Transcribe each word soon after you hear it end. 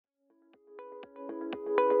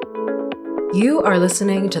You are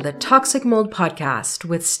listening to the Toxic Mold Podcast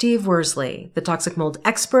with Steve Worsley, the toxic mold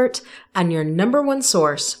expert and your number one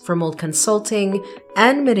source for mold consulting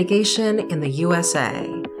and mitigation in the USA.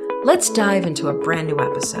 Let's dive into a brand new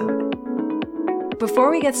episode.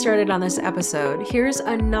 Before we get started on this episode, here's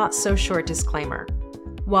a not so short disclaimer.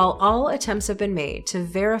 While all attempts have been made to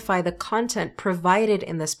verify the content provided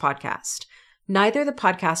in this podcast, neither the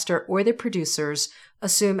podcaster or the producers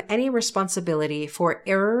assume any responsibility for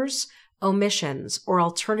errors, omissions, or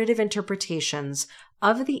alternative interpretations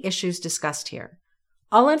of the issues discussed here.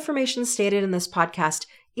 All information stated in this podcast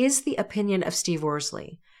is the opinion of Steve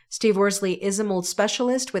Worsley. Steve Worsley is a mold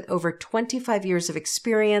specialist with over 25 years of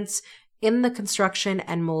experience in the construction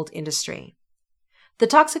and mold industry. The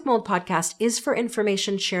Toxic Mold Podcast is for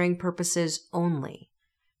information sharing purposes only.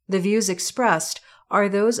 The views expressed are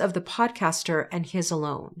those of the podcaster and his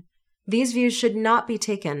alone. These views should not be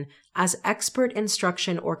taken as expert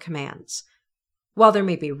instruction or commands. While there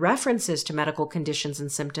may be references to medical conditions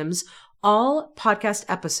and symptoms, all podcast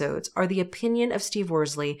episodes are the opinion of Steve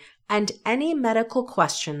Worsley, and any medical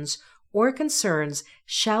questions or concerns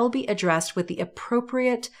shall be addressed with the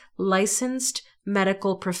appropriate licensed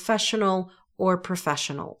medical professional or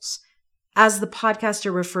professionals. As the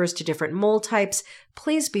podcaster refers to different mold types,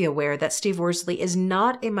 please be aware that Steve Worsley is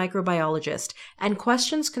not a microbiologist, and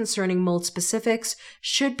questions concerning mold specifics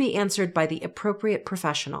should be answered by the appropriate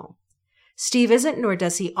professional. Steve isn't, nor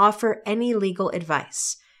does he offer any legal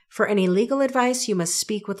advice. For any legal advice, you must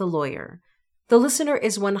speak with a lawyer. The listener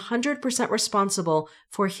is 100% responsible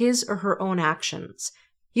for his or her own actions.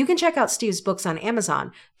 You can check out Steve's books on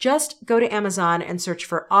Amazon. Just go to Amazon and search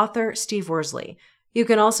for author Steve Worsley. You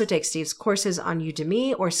can also take Steve's courses on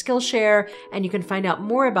Udemy or Skillshare, and you can find out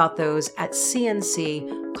more about those at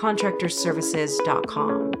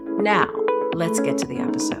cnccontractorservices.com. Now, let's get to the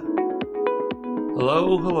episode.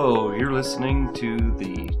 Hello. You're listening to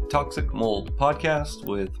the Toxic Mold Podcast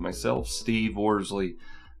with myself, Steve Worsley.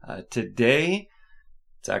 Today,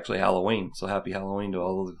 it's actually Halloween, so happy Halloween to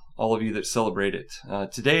all of you that celebrate it.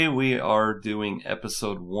 Today, we are doing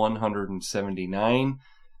episode 179.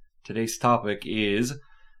 Today's topic is,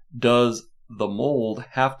 does the mold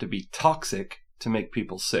have to be toxic to make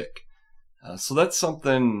people sick? So that's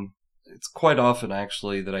something, it's quite often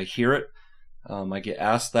actually that I hear it. I get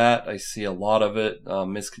asked that. I see a lot of it,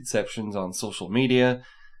 misconceptions on social media,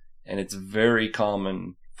 and it's very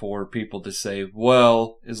common for people to say,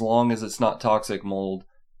 well, as long as it's not toxic mold,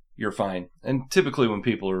 you're fine. And typically when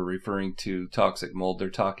people are referring to toxic mold,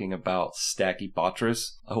 they're talking about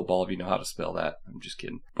Stachybotrys. I hope all of you know how to spell that. I'm just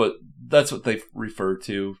kidding. But that's what they refer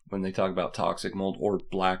to when they talk about toxic mold or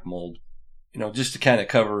black mold. Just to kind of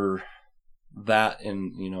cover that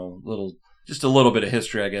and, just a little bit of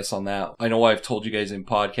history, I guess, on that. I know I've told you guys in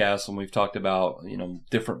podcasts when we've talked about,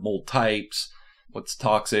 different mold types, what's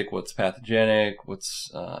toxic, what's pathogenic,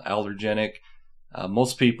 what's allergenic.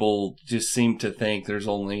 Most people just seem to think there's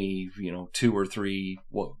only, 2 or 3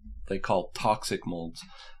 what they call toxic molds.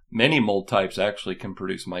 Many mold types actually can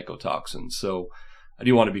produce mycotoxins. So I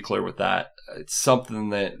do want to be clear with that. It's something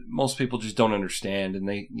that most people just don't understand. And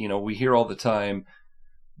they, we hear all the time,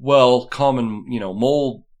 well, common,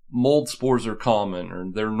 mold spores are common,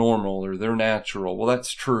 or they're normal, or they're natural. Well,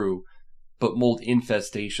 that's true, but mold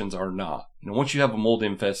infestations are not. Once you have a mold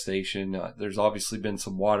infestation, there's obviously been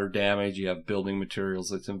some water damage. You have building materials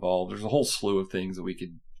that's involved. There's a whole slew of things that we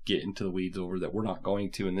could get into the weeds over that we're not going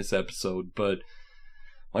to in this episode. But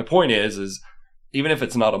my point is even if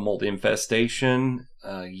it's not a mold infestation,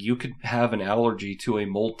 you could have an allergy to a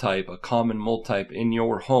mold type, a common mold type in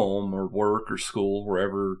your home or work or school,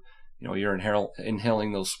 wherever you're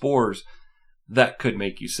inhaling those spores, that could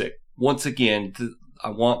make you sick. Once again, I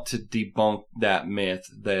want to debunk that myth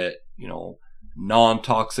that,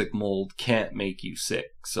 non-toxic mold can't make you sick.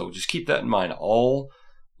 So just keep that in mind. All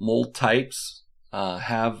mold types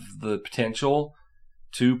have the potential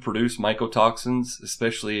to produce mycotoxins,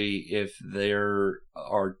 especially if there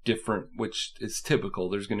are different, which is typical.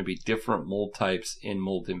 There's going to be different mold types in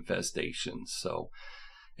mold infestations. So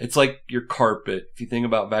it's like your carpet. If you think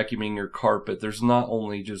about vacuuming your carpet, there's not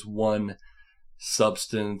only just one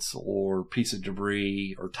substance or piece of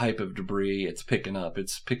debris or type of debris it's picking up.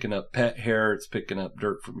 It's picking up pet hair. It's picking up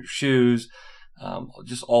dirt from your shoes,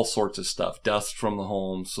 just all sorts of stuff, dust from the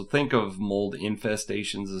home. So think of mold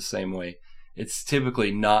infestations the same way. It's typically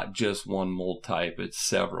not just one mold type. It's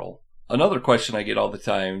several. Another question I get all the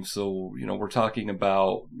time, so, we're talking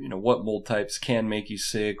about, what mold types can make you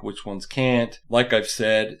sick, which ones can't. Like I've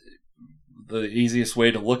said, the easiest way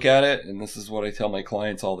to look at it, and this is what I tell my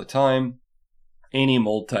clients all the time, any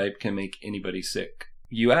mold type can make anybody sick.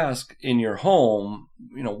 you ask in your home,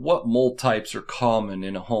 what mold types are common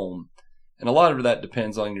in a home? And a lot of that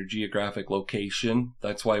depends on your geographic location.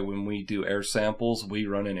 That's why when we do air samples, we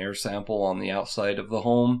run an air sample on the outside of the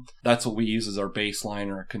home. That's what we use as our baseline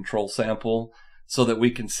or a control sample so that we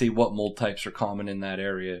can see what mold types are common in that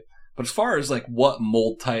area. But as far as like what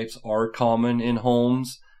mold types are common in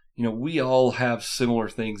homes, we all have similar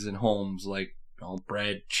things in homes like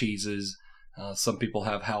bread, cheeses. Some people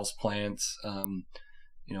have house plants,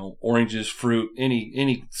 oranges, fruit,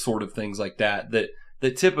 any sort of things like that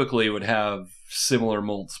typically would have similar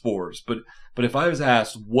mold spores. But if I was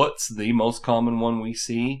asked what's the most common one we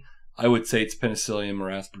see, I would say it's Penicillium or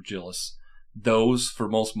Aspergillus. Those, for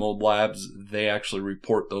most mold labs, they actually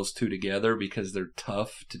report those two together because they're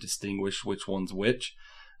tough to distinguish which one's which.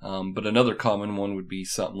 But another common one would be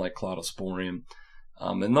something like Cladosporium.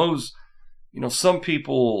 And those, some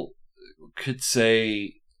people could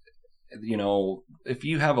say, if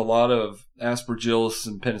you have a lot of Aspergillus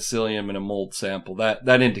and Penicillium in a mold sample,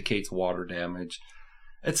 that indicates water damage.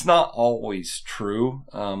 It's not always true.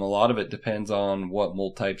 A lot of it depends on what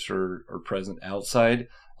mold types are present outside.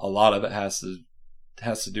 A lot of it has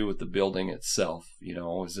to do with the building itself.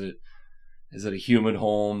 Is it a humid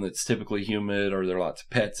home that's typically humid, or are there lots of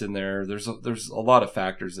pets in there? There's a lot of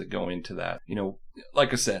factors that go into that.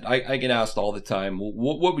 Like I said, I get asked all the time, well,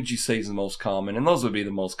 what would you say is the most common? And those would be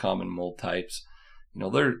the most common mold types.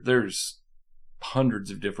 There's hundreds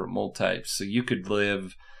of different mold types. So you could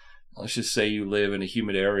let's just say you live in a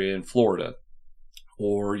humid area in Florida,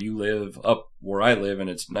 or you live up where I live and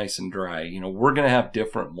it's nice and dry. We're going to have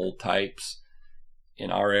different mold types in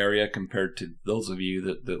our area compared to those of you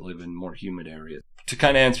that live in more humid areas. To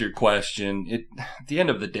kind of answer your question, at the end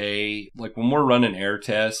of the day, like when we're running air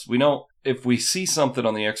tests, if we see something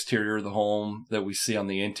on the exterior of the home that we see on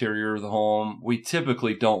the interior of the home, we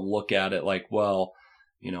typically don't look at it like, well,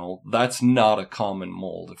 that's not a common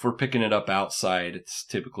mold. If we're picking it up outside, it's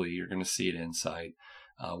typically you're going to see it inside.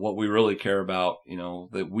 What we really care about,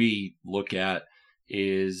 that we look at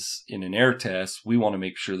is in an air test, we want to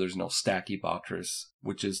make sure there's no Stachybotrys,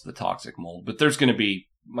 which is the toxic mold. But there's going to be,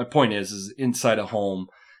 my point is inside a home,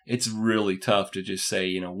 it's really tough to just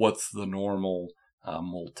say, what's the normal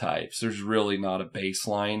mold types. There's really not a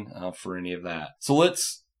baseline for any of that. So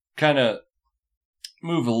let's kind of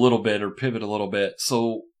move a little bit or pivot a little bit.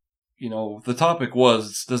 So, the topic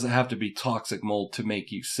was, does it have to be toxic mold to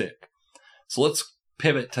make you sick? So let's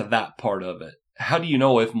pivot to that part of it. How do you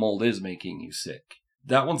know if mold is making you sick?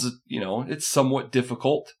 That one's, it's somewhat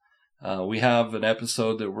difficult. We have an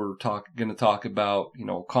episode that we're going to talk about,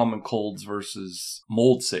 common colds versus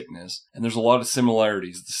mold sickness. And there's a lot of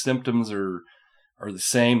similarities. The symptoms are the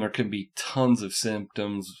same. There can be tons of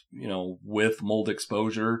symptoms, with mold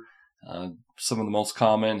exposure. Some of the most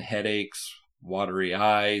common: headaches, watery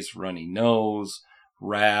eyes, runny nose,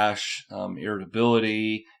 rash,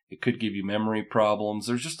 irritability. It could give you memory problems.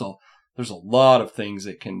 There's a lot of things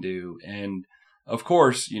it can do. And of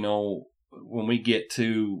course, when we get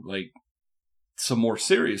to like some more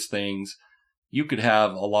serious things, you could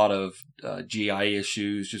have a lot of GI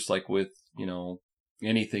issues, just like with,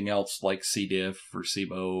 anything else like C. diff or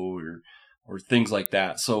SIBO or things like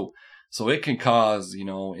that. So it can cause,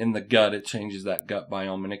 in the gut, it changes that gut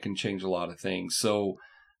biome and it can change a lot of things. So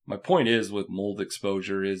my point is with mold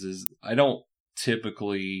exposure is I don't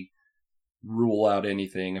typically rule out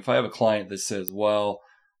anything. If I have a client that says, well,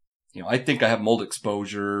 I think I have mold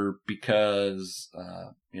exposure because,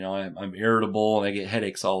 I'm irritable and I get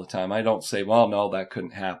headaches all the time, I don't say, well, no, that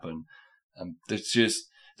couldn't happen.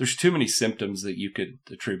 There's too many symptoms that you could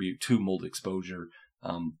attribute to mold exposure.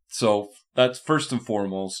 So that's first and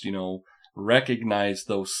foremost, recognize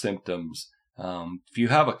those symptoms. If you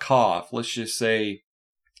have a cough, let's just say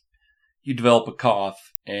you develop a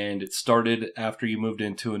cough and it started after you moved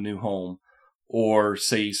into a new home, or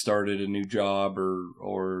say you started a new job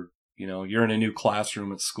or you're in a new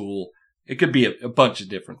classroom at school. It could be a bunch of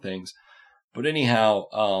different things. But anyhow,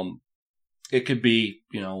 it could be,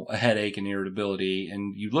 a headache and irritability,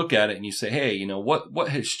 and you look at it and you say, hey, what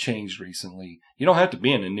has changed recently? You don't have to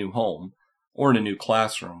be in a new home or in a new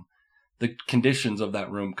classroom. The conditions of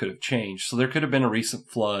that room could have changed. So there could have been a recent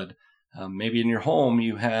flood. Maybe in your home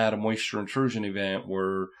you had a moisture intrusion event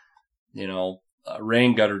where, a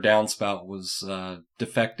rain gutter downspout was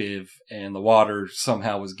defective and the water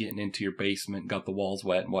somehow was getting into your basement and got the walls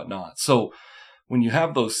wet and whatnot. So when you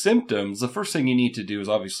have those symptoms, the first thing you need to do is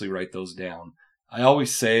obviously write those down. I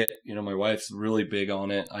always say it, my wife's really big on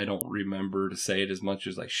it. I don't remember to say it as much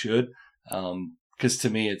as I should, because to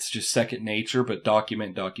me it's just second nature, but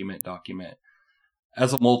document.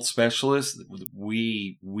 as a mold specialist,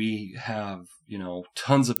 we have,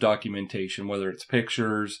 tons of documentation, whether it's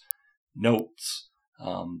pictures, notes,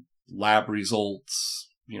 lab results,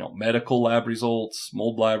 medical lab results,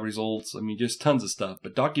 mold lab results. I mean, just tons of stuff.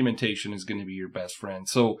 But documentation is going to be your best friend.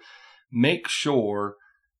 So make sure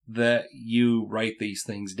that you write these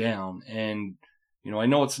things down. And, I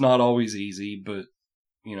know it's not always easy, but,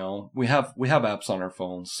 we have apps on our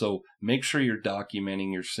phones. So make sure you're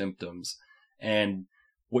documenting your symptoms. And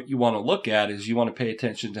what you want to look at is you want to pay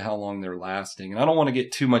attention to how long they're lasting. And I don't want to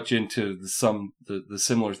get too much into the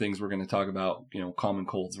similar things we're going to talk about, common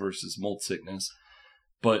colds versus mold sickness.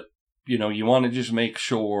 But, you want to just make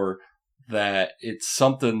sure that it's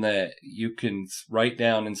something that you can write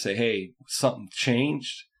down and say, hey, something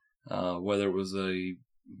changed, whether it was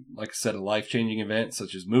like I said, a life-changing event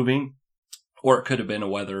such as moving, or it could have been a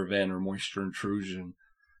weather event or moisture intrusion.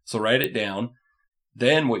 So write it down.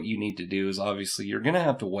 Then what you need to do is obviously you're going to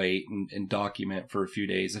have to wait and document for a few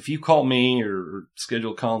days. If you call me or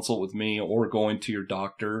schedule a consult with me or go into your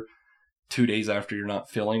doctor 2 days after you're not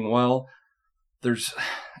feeling well,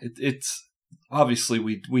 it's obviously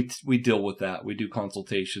we deal with that. We do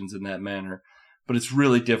consultations in that manner, but it's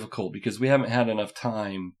really difficult because we haven't had enough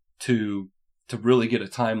time to really get a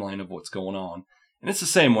timeline of what's going on. And it's the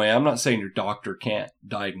same way. I'm not saying your doctor can't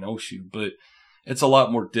diagnose you, but it's a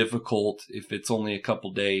lot more difficult if it's only a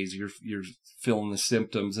couple days, you're feeling the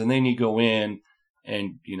symptoms, and then you go in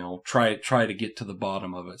and, try to get to the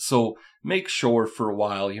bottom of it. So make sure for a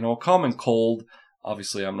while, a common cold,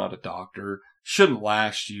 obviously I'm not a doctor, shouldn't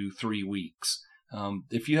last you 3 weeks.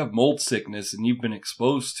 If you have mold sickness and you've been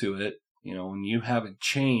exposed to it, and you haven't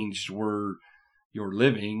changed where you're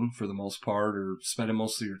living for the most part or spending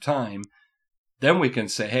most of your time, then we can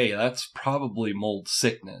say, hey, that's probably mold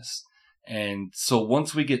sickness. And so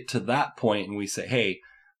once we get to that point and we say, hey,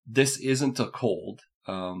 this isn't a cold,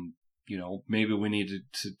 maybe we need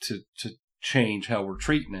to change how we're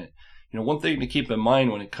treating it. One thing to keep in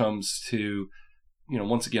mind when it comes to,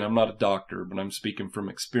 once again, I'm not a doctor, but I'm speaking from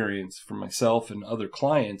experience for myself and other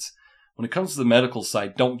clients. When it comes to the medical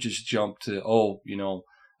side, don't just jump to,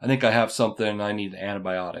 I think I have something, I need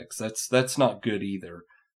antibiotics. That's not good either.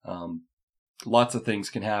 Lots of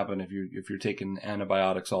things can happen if you're taking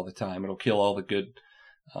antibiotics all the time. It'll kill all the good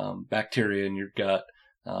bacteria in your gut.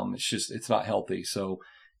 It's not healthy. So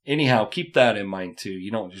anyhow, keep that in mind too.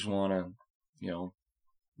 You don't just want to,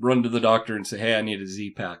 run to the doctor and say, hey, I need a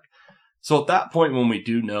Z-Pak. So at that point, when we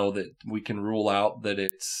do know that we can rule out that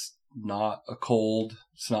it's not a cold,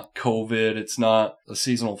 it's not COVID, it's not a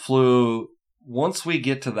seasonal flu. Once we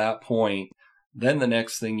get to that point, then the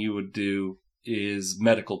next thing you would do is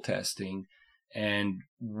medical testing. And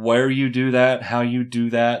where you do that, how you do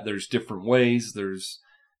that, there's different ways. There's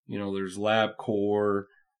LabCorp,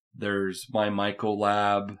 there's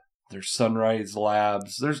MyMycoLab, there's Sunrise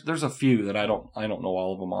Labs. There's a few that I don't know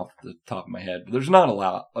all of them off the top of my head, but there's not a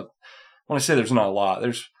lot. When I say there's not a lot,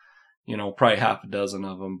 there's, probably half a dozen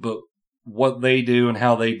of them. But what they do and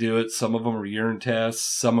how they do it, some of them are urine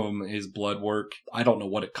tests, some of them is blood work. I don't know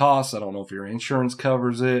what it costs. I don't know if your insurance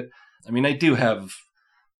covers it. I mean, I do have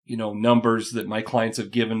numbers that my clients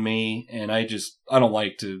have given me, and I don't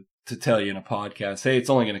like to tell you in a podcast, hey, it's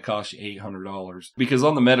only going to cost you $800, because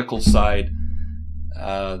on the medical side,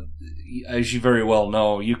 as you very well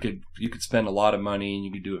know, you could spend a lot of money and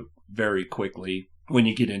you could do it very quickly when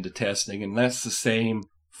you get into testing. And that's the same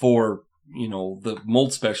for, the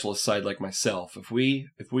mold specialist side, like myself. If we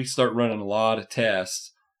start running a lot of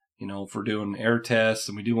tests, if we're doing air tests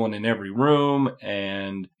and we do one in every room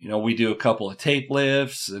and, we do a couple of tape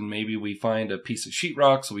lifts and maybe we find a piece of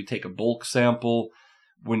sheetrock, so we take a bulk sample.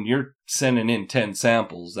 When you're sending in 10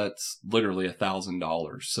 samples, that's literally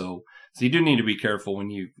 $1,000. So you do need to be careful when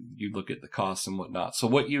you look at the costs and whatnot. So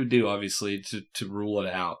what you do, obviously, to rule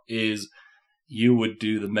it out is you would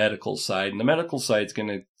do the medical side. And the medical side is going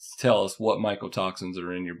to tell us what mycotoxins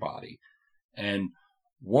are in your body. And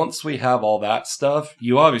once we have all that stuff,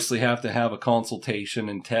 you obviously have to have a consultation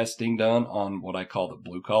and testing done on what I call the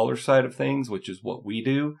blue collar side of things, which is what we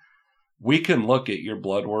do. We can look at your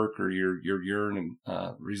blood work or your urine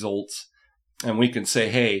results, and we can say,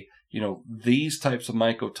 hey, these types of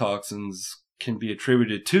mycotoxins can be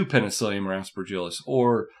attributed to Penicillium or Aspergillus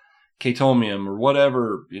or Chaetomium or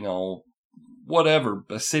whatever, whatever,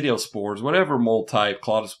 Basidiospores, whatever mold type,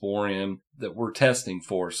 Cladosporium that we're testing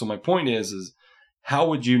for. So my point is how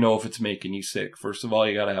would you know if it's making you sick? First of all,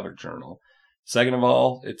 you got to have a journal. Second of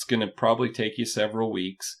all, it's going to probably take you several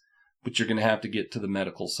weeks, but you're going to have to get to the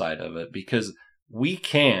medical side of it, because we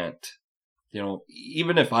can't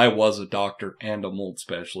even if I was a doctor and a mold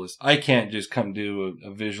specialist, I can't just come do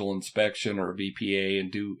a visual inspection or a VPA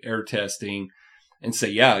and do air testing and say,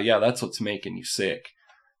 yeah, that's what's making you sick.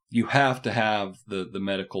 You have to have the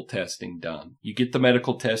medical testing done. You get the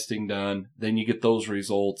medical testing done, then you get those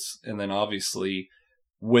results. And then obviously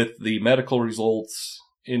with the medical results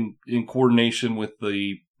in coordination with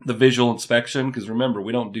the visual inspection, because remember,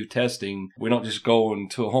 we don't do testing. We don't just go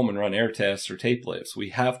into a home and run air tests or tape lifts. We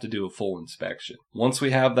have to do a full inspection. Once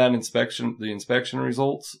we have that inspection, the inspection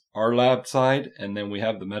results, our lab side, and then we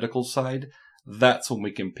have the medical side, that's when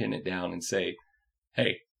we can pin it down and say,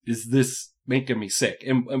 hey, is this making me sick?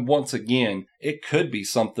 And once again, it could be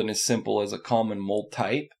something as simple as a common mold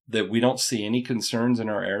type that we don't see any concerns in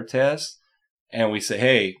our air test. And we say,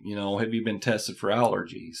 hey, have you been tested for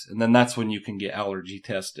allergies? And then that's when you can get allergy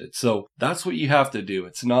tested. So that's what you have to do.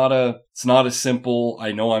 It's not a simple,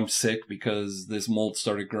 I know I'm sick because this mold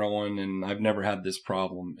started growing and I've never had this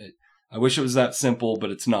problem. I wish it was that simple, but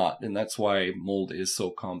it's not. And that's why mold is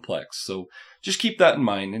so complex. So just keep that in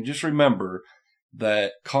mind and just remember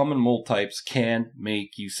that common mold types can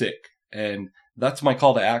make you sick. And that's my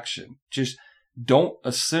call to action. Just don't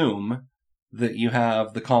assume that you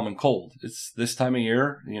have the common cold. It's this time of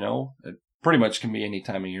year, it pretty much can be any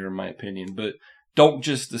time of year in my opinion, but don't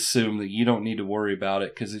just assume that you don't need to worry about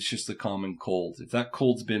it because it's just a common cold. If that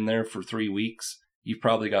cold's been there for 3 weeks, you've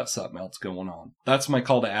probably got something else going on. That's my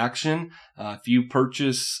call to action. If you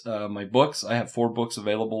purchase my books, I have 4 books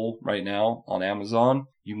available right now on Amazon.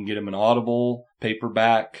 You can get them in Audible,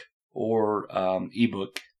 paperback, or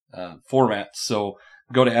ebook formats. So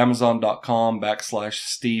go to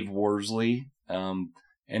amazon.com/Steve Worsley, and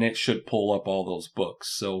it should pull up all those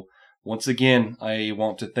books. So once again, I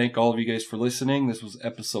want to thank all of you guys for listening. This was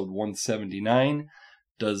episode 179.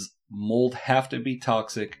 Does mold have to be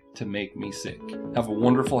toxic to make me sick? Have a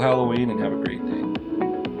wonderful Halloween and have a great day.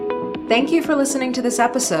 Thank you for listening to this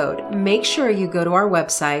episode. Make sure you go to our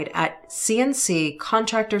website at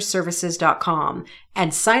cnccontractorservices.com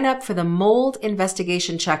and sign up for the mold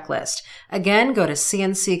investigation checklist. Again, go to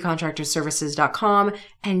cnccontractorservices.com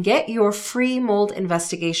and get your free mold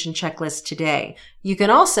investigation checklist today. You can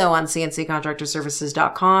also on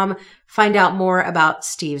cnccontractorservices.com find out more about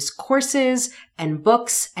Steve's courses and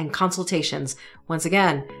books and consultations. Once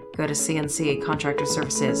again, go to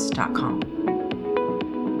cnccontractorservices.com.